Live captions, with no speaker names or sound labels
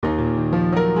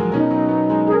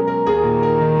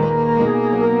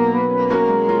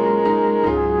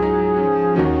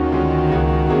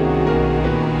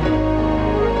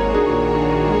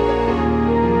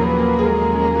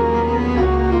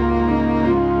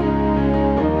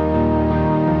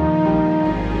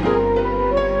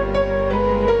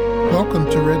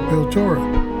Welcome to RedPill Torah,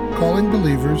 calling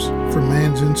believers from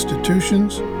man's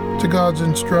institutions to God's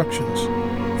instructions.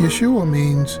 Yeshua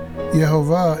means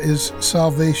Yehovah is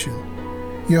salvation.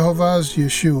 Yehovah's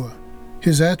Yeshua,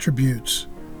 his attributes,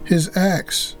 his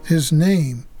acts, his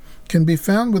name, can be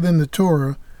found within the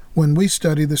Torah when we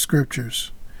study the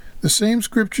Scriptures. The same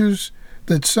Scriptures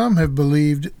that some have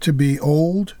believed to be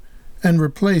old and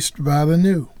replaced by the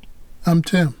new. I'm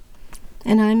Tim.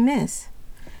 And I'm Miss.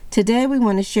 Today we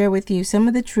want to share with you some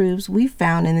of the truths we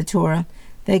found in the Torah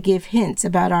that give hints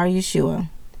about our Yeshua.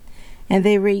 And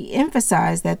they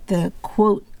re-emphasize that the,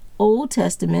 quote, Old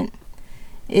Testament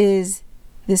is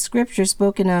the scripture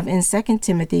spoken of in 2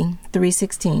 Timothy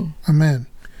 3:16. Amen.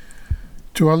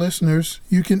 To our listeners,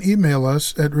 you can email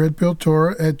us at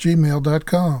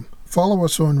redpilltorah@gmail.com. Follow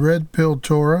us on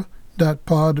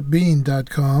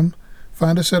redpilltorah.podbean.com.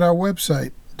 Find us at our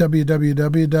website,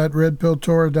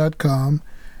 www.redpilltorah.com,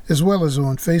 as well as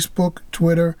on Facebook,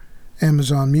 Twitter,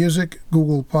 Amazon Music,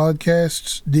 Google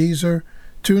Podcasts, Deezer,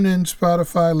 TuneIn,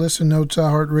 Spotify, Listen Notes,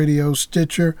 iHeartRadio,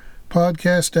 Stitcher,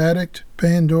 Podcast Addict,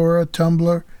 Pandora,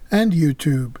 Tumblr, and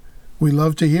YouTube. We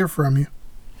love to hear from you.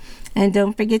 And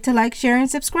don't forget to like, share, and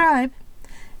subscribe.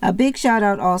 A big shout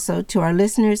out also to our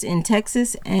listeners in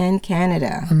Texas and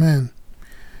Canada. Amen.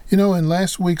 You know, in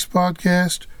last week's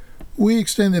podcast, we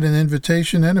extended an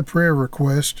invitation and a prayer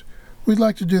request. We'd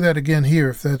like to do that again here,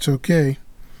 if that's okay.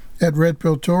 At Red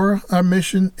Pill Torah, our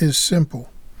mission is simple.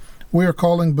 We are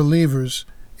calling believers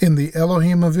in the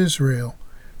Elohim of Israel,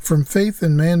 from faith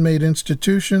in man-made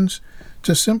institutions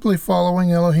to simply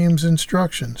following Elohim's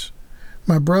instructions.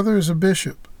 My brother is a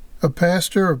bishop, a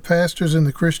pastor of pastors in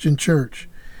the Christian church.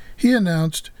 He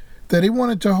announced that he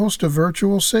wanted to host a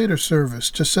virtual Seder service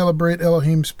to celebrate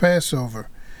Elohim's Passover,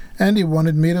 and he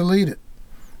wanted me to lead it.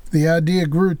 The idea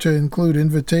grew to include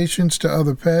invitations to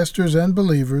other pastors and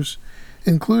believers,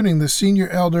 including the senior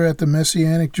elder at the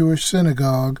Messianic Jewish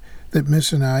Synagogue that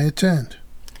Miss and I attend.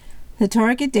 The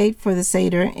target date for the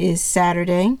Seder is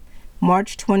Saturday,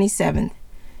 March 27th.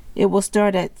 It will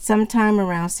start at sometime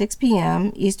around 6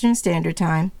 p.m. Eastern Standard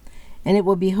Time, and it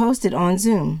will be hosted on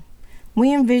Zoom.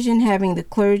 We envision having the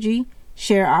clergy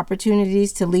share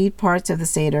opportunities to lead parts of the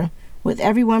Seder, with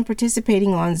everyone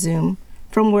participating on Zoom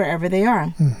from wherever they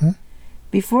are. Mm-hmm.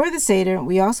 Before the Seder,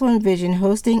 we also envision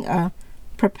hosting a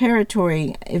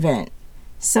preparatory event.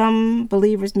 Some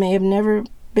believers may have never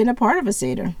been a part of a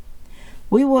Seder.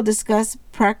 We will discuss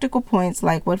practical points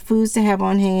like what foods to have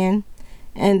on hand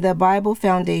and the Bible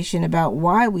foundation about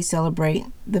why we celebrate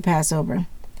the Passover.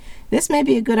 This may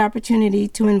be a good opportunity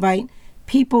to invite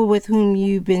people with whom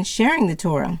you've been sharing the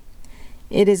Torah.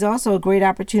 It is also a great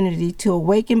opportunity to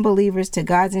awaken believers to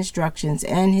God's instructions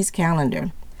and His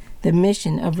calendar, the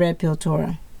mission of Red Pill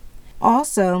Torah.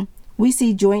 Also, we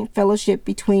see joint fellowship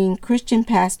between Christian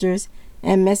pastors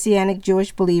and Messianic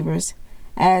Jewish believers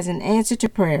as an answer to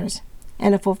prayers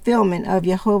and a fulfillment of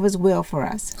Jehovah's will for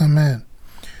us. Amen.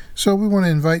 So we want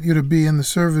to invite you to be in the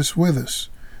service with us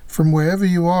from wherever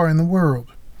you are in the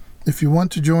world. If you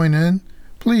want to join in,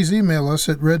 please email us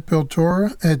at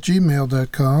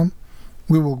redpilltorah@gmail.com.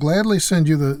 We will gladly send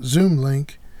you the Zoom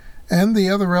link and the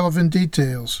other relevant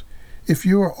details. If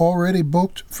you are already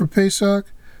booked for Pesach,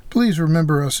 please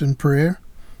remember us in prayer.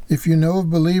 If you know of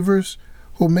believers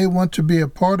who may want to be a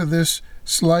part of this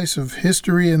slice of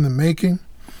history in the making,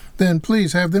 then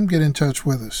please have them get in touch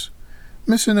with us.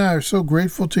 Miss and I are so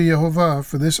grateful to Yehovah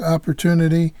for this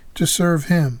opportunity to serve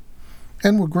Him,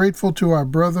 and we're grateful to our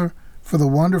brother for the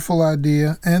wonderful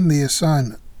idea and the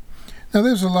assignment. Now,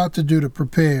 there's a lot to do to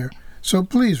prepare, so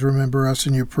please remember us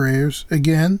in your prayers.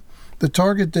 Again, the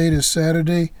target date is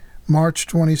Saturday, March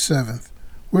 27th.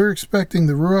 We're expecting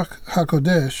the Ruach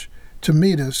HaKodesh to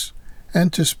meet us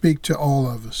and to speak to all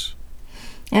of us.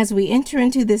 As we enter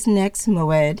into this next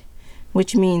Moed,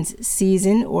 which means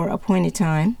season or appointed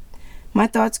time, my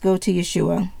thoughts go to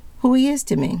Yeshua, who He is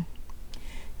to me.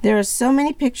 There are so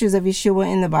many pictures of Yeshua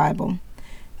in the Bible.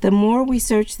 The more we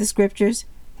search the scriptures,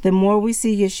 the more we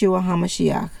see Yeshua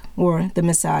HaMashiach, or the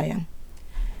Messiah.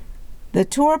 The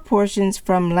Torah portions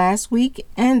from last week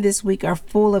and this week are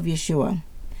full of Yeshua.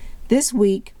 This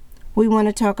week, we want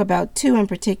to talk about two in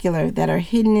particular that are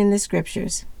hidden in the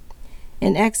scriptures.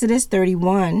 In Exodus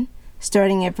 31,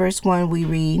 starting at verse 1, we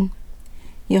read,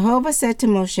 Jehovah said to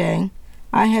Moshe,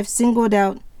 I have singled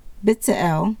out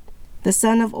Bitzalel, the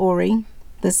son of Ori,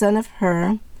 the son of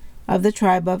Hur, of the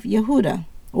tribe of Yehudah,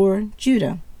 or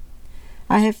Judah.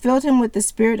 I have filled him with the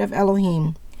spirit of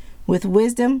Elohim, with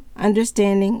wisdom,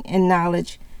 understanding, and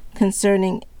knowledge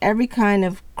concerning every kind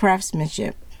of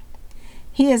craftsmanship.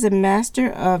 He is a master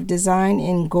of design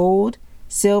in gold,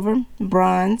 silver,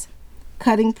 bronze,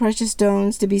 cutting precious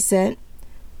stones to be set,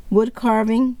 wood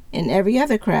carving, and every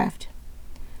other craft.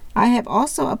 I have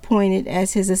also appointed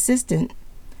as his assistant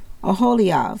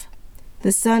Oholiav,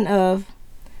 the son of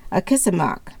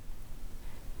Achisamach,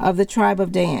 of the tribe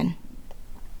of Dan.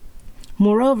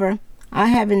 Moreover, I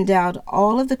have endowed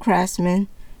all of the craftsmen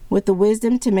with the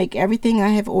wisdom to make everything I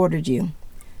have ordered you: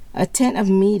 a tent of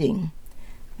meeting,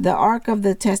 the ark of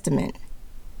the testament,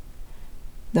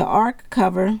 the ark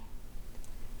cover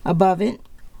above it,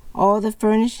 all the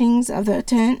furnishings of the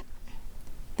tent,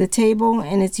 the table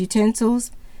and its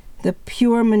utensils, the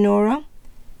pure menorah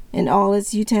and all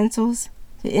its utensils,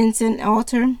 the incense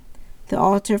altar, the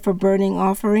altar for burning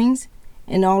offerings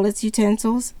and all its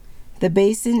utensils, the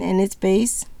basin and its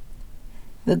base,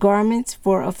 the garments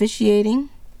for officiating,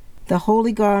 the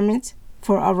holy garments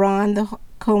for Aaron the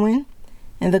Cohen,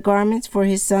 and the garments for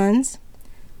his sons,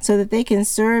 so that they can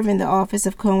serve in the office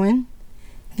of Cohen,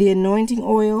 the anointing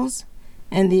oils,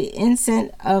 and the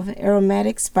incense of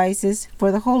aromatic spices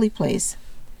for the holy place.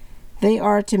 They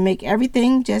are to make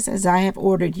everything just as I have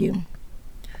ordered you.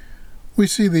 We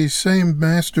see these same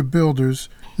master builders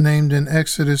named in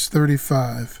Exodus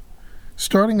 35.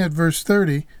 Starting at verse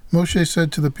 30, Moshe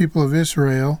said to the people of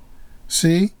Israel,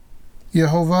 "See,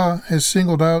 Yehovah has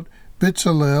singled out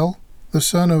Bezalel, the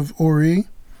son of Uri,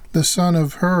 the son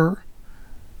of Hur,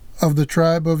 of the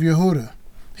tribe of Yehudah.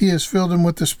 He has filled him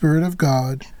with the Spirit of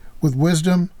God, with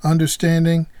wisdom,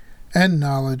 understanding, and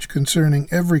knowledge concerning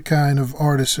every kind of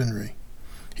artisanry.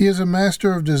 He is a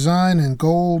master of design in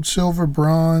gold, silver,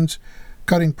 bronze,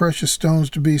 cutting precious stones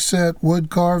to be set, wood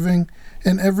carving,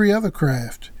 and every other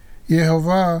craft.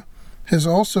 Yehovah has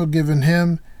also given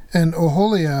him an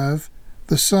Oholiav,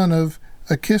 the son of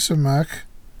Achisamach,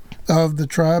 of the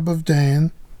tribe of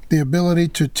Dan, the ability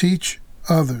to teach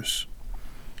others.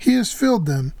 He has filled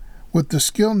them with the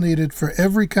skill needed for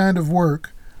every kind of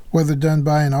work, whether done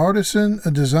by an artisan,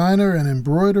 a designer, an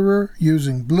embroiderer,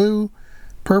 using blue,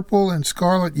 purple, and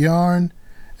scarlet yarn,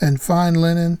 and fine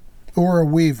linen, or a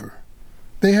weaver.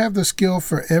 They have the skill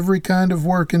for every kind of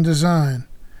work and design.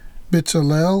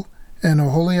 Bezalel and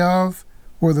Oholiav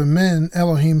were the men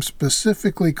Elohim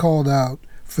specifically called out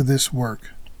for this work."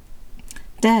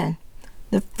 Dad,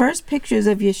 the first pictures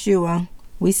of Yeshua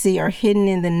we see are hidden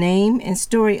in the name and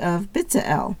story of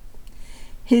Bezalel.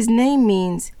 His name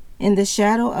means "in the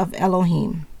shadow of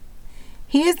Elohim."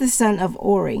 He is the son of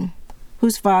Uri,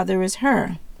 whose father is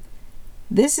Hur.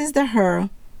 This is the Hur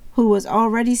who was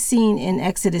already seen in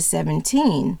Exodus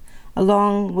 17,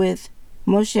 along with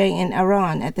Moshe and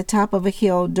Aaron at the top of a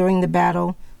hill during the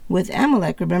battle with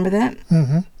Amalek. Remember that?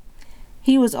 Mm-hmm.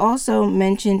 He was also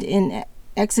mentioned in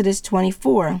Exodus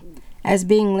 24 as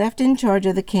being left in charge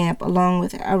of the camp along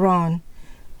with Aaron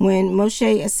when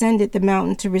Moshe ascended the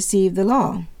mountain to receive the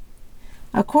law.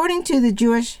 According to the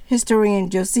Jewish historian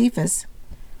Josephus,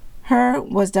 Hur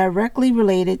was directly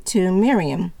related to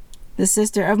Miriam, the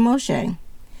sister of Moshe.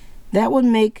 That would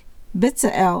make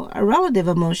Bezalel a relative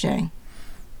of Moshe.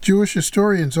 Jewish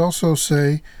historians also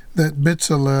say that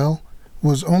Bezalel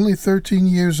was only 13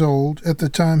 years old at the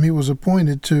time he was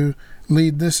appointed to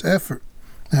lead this effort.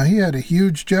 Now, he had a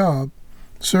huge job,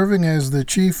 serving as the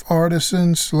chief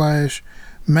artisan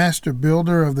 / master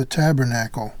builder of the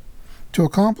Tabernacle. To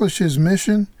accomplish his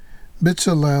mission,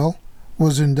 Bezalel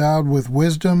was endowed with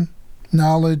wisdom,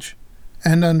 knowledge,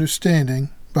 and understanding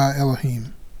by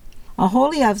Elohim.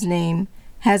 Oholiav's name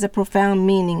has a profound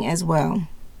meaning as well.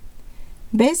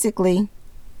 Basically,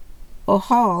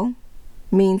 Ohol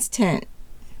means tent.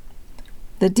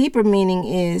 The deeper meaning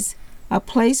is a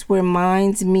place where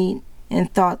minds meet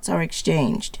and thoughts are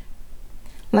exchanged,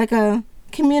 like a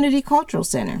community cultural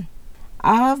center.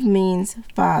 Av means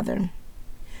father.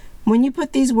 When you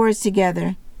put these words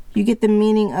together, you get the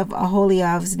meaning of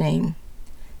Oholiav's name,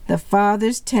 the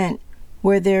father's tent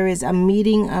where there is a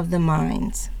meeting of the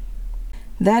minds.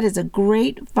 That is a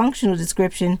great functional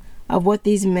description of what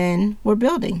these men were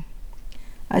building.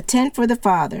 A tent for the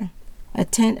Father, a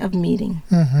tent of meeting.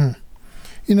 Mm-hmm.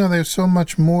 You know, there's so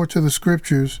much more to the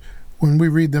scriptures when we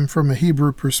read them from a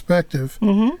Hebrew perspective,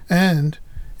 and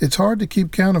it's hard to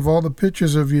keep count of all the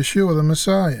pictures of Yeshua the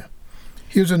Messiah.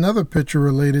 Here's another picture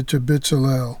related to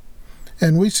Bezalel,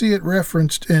 and we see it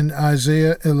referenced in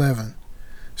Isaiah 11.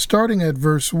 Starting at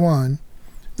verse 1,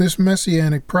 this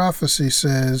messianic prophecy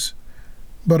says,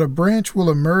 "But a branch will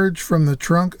emerge from the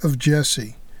trunk of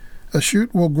Jesse. A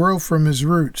shoot will grow from his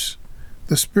roots.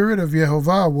 The Spirit of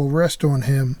Yehovah will rest on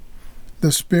him,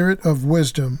 the Spirit of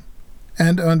wisdom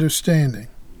and understanding,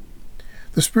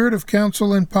 the Spirit of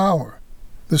counsel and power,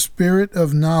 the Spirit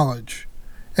of knowledge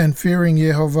and fearing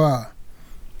Yehovah.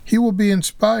 He will be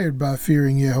inspired by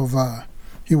fearing Yehovah.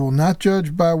 He will not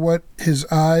judge by what his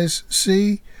eyes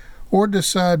see or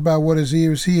decide by what his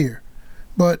ears hear,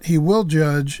 but he will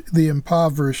judge the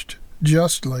impoverished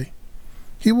justly.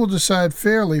 He will decide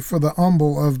fairly for the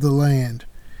humble of the land.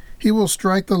 He will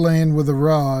strike the land with a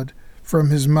rod from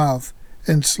his mouth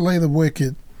and slay the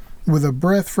wicked with a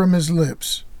breath from his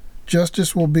lips.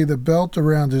 Justice will be the belt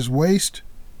around his waist,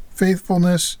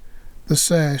 faithfulness the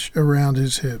sash around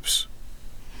his hips.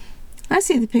 I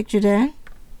see the picture, Dad.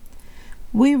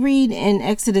 We read in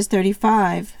Exodus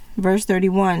 35, verse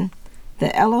 31,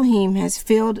 that Elohim has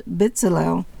filled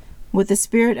Bezalel with the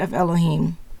spirit of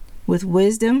Elohim, with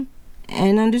wisdom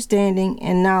and understanding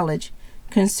and knowledge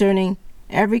concerning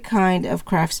every kind of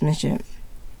craftsmanship.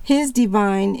 His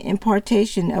divine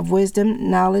impartation of wisdom,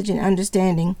 knowledge, and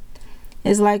understanding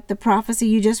is like the prophecy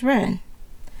you just read.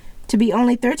 To be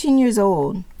only 13 years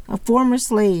old, a former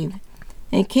slave,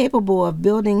 and capable of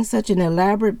building such an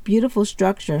elaborate, beautiful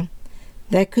structure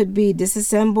that could be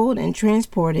disassembled and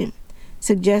transported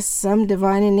suggests some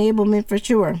divine enablement for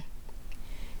sure.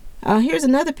 Here's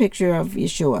another picture of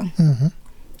Yeshua. Mm-hmm.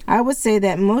 I would say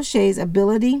that Moshe's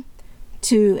ability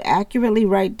to accurately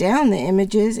write down the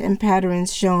images and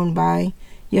patterns shown by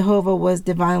Jehovah was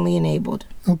divinely enabled.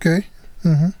 Okay.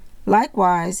 Mm-hmm.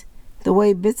 Likewise, the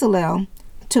way Bezalel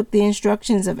took the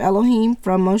instructions of Elohim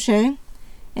from Moshe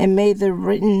and made the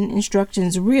written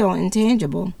instructions real and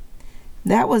tangible,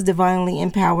 that was divinely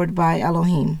empowered by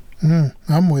Elohim.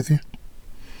 I'm with you.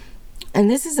 And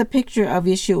this is a picture of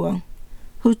Yeshua,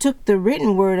 who took the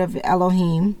written word of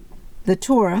Elohim, the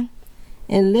Torah,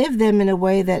 and lived them in a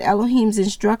way that Elohim's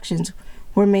instructions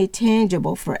were made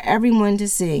tangible for everyone to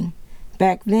see,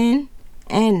 back then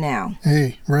and now.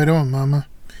 Hey, right on, Mama.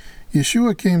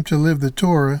 Yeshua came to live the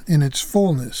Torah in its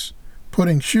fullness,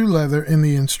 putting shoe leather in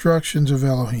the instructions of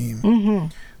Elohim. Mm-hmm.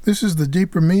 This is the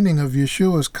deeper meaning of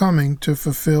Yeshua's coming to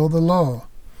fulfill the law,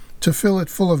 to fill it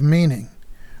full of meaning,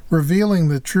 revealing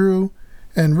the true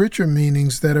and richer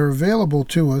meanings that are available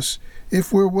to us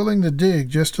if we're willing to dig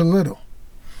just a little.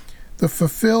 The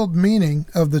fulfilled meaning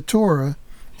of the Torah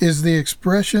is the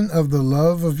expression of the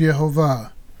love of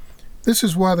Yehovah. This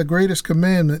is why the greatest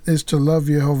commandment is to love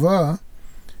Yehovah,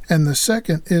 and the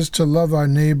second is to love our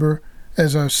neighbor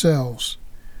as ourselves.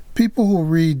 People who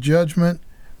read judgment,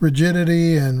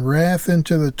 rigidity, and wrath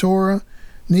into the Torah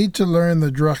need to learn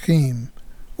the drachim,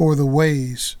 or the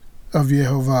ways, of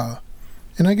Yehovah.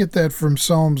 And I get that from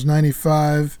Psalms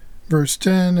 95, verse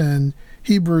 10, and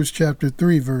Hebrews chapter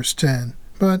 3, verse 10.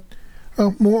 But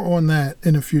more on that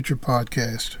in a future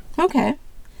podcast. Okay.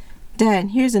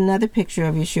 Dad, here's another picture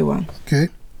of Yeshua. Okay.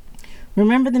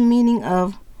 Remember the meaning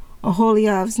of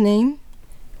Aholiab's name?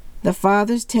 The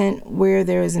Father's tent where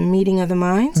there is a meeting of the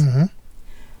minds? Mm-hmm.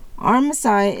 Our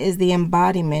Messiah is the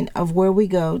embodiment of where we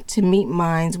go to meet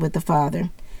minds with the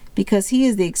Father, because he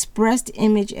is the expressed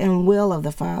image and will of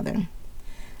the Father.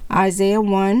 Isaiah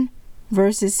 1,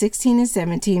 verses 16 and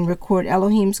 17 record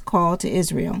Elohim's call to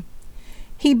Israel.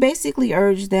 He basically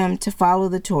urged them to follow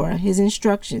the Torah, his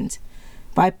instructions,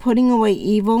 by putting away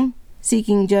evil,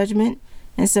 seeking judgment,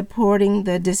 and supporting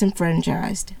the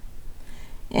disenfranchised.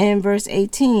 In verse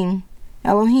 18,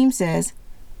 Elohim says,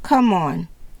 "Come on,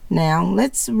 now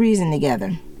let's reason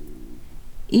together.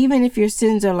 Even if your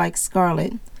sins are like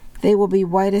scarlet, they will be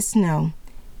white as snow.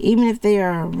 Even if they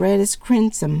are red as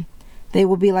crimson, they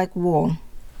will be like wool."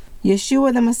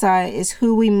 Yeshua the Messiah is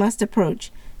who we must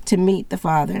approach to meet the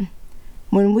Father.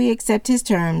 When we accept his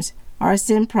terms, our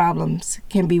sin problems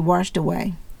can be washed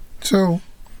away. So,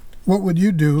 what would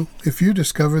you do if you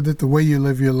discovered that the way you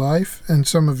live your life and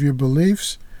some of your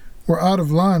beliefs were out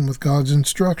of line with God's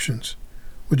instructions?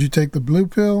 Would you take the blue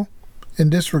pill and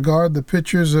disregard the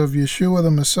pictures of Yeshua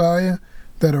the Messiah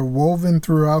that are woven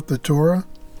throughout the Torah?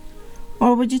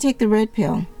 Or would you take the red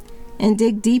pill and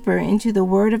dig deeper into the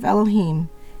word of Elohim,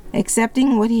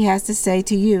 accepting what he has to say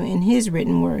to you in his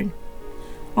written word?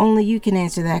 Only you can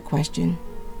answer that question.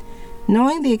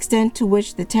 Knowing the extent to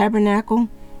which the Tabernacle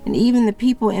and even the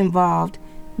people involved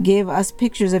give us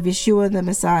pictures of Yeshua the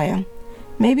Messiah,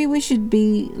 maybe we should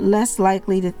be less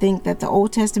likely to think that the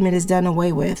Old Testament is done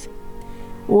away with,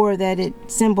 or that it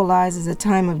symbolizes a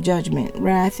time of judgment,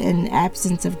 wrath, and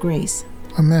absence of grace.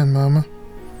 Amen, Mama.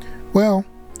 Well,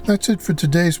 that's it for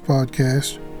today's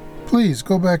podcast. Please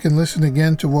go back and listen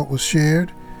again to what was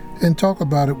shared and talk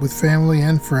about it with family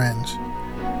and friends.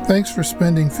 Thanks for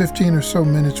spending 15 or so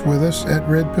minutes with us at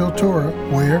Red Pill Torah,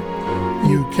 where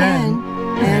you can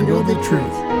handle the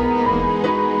truth.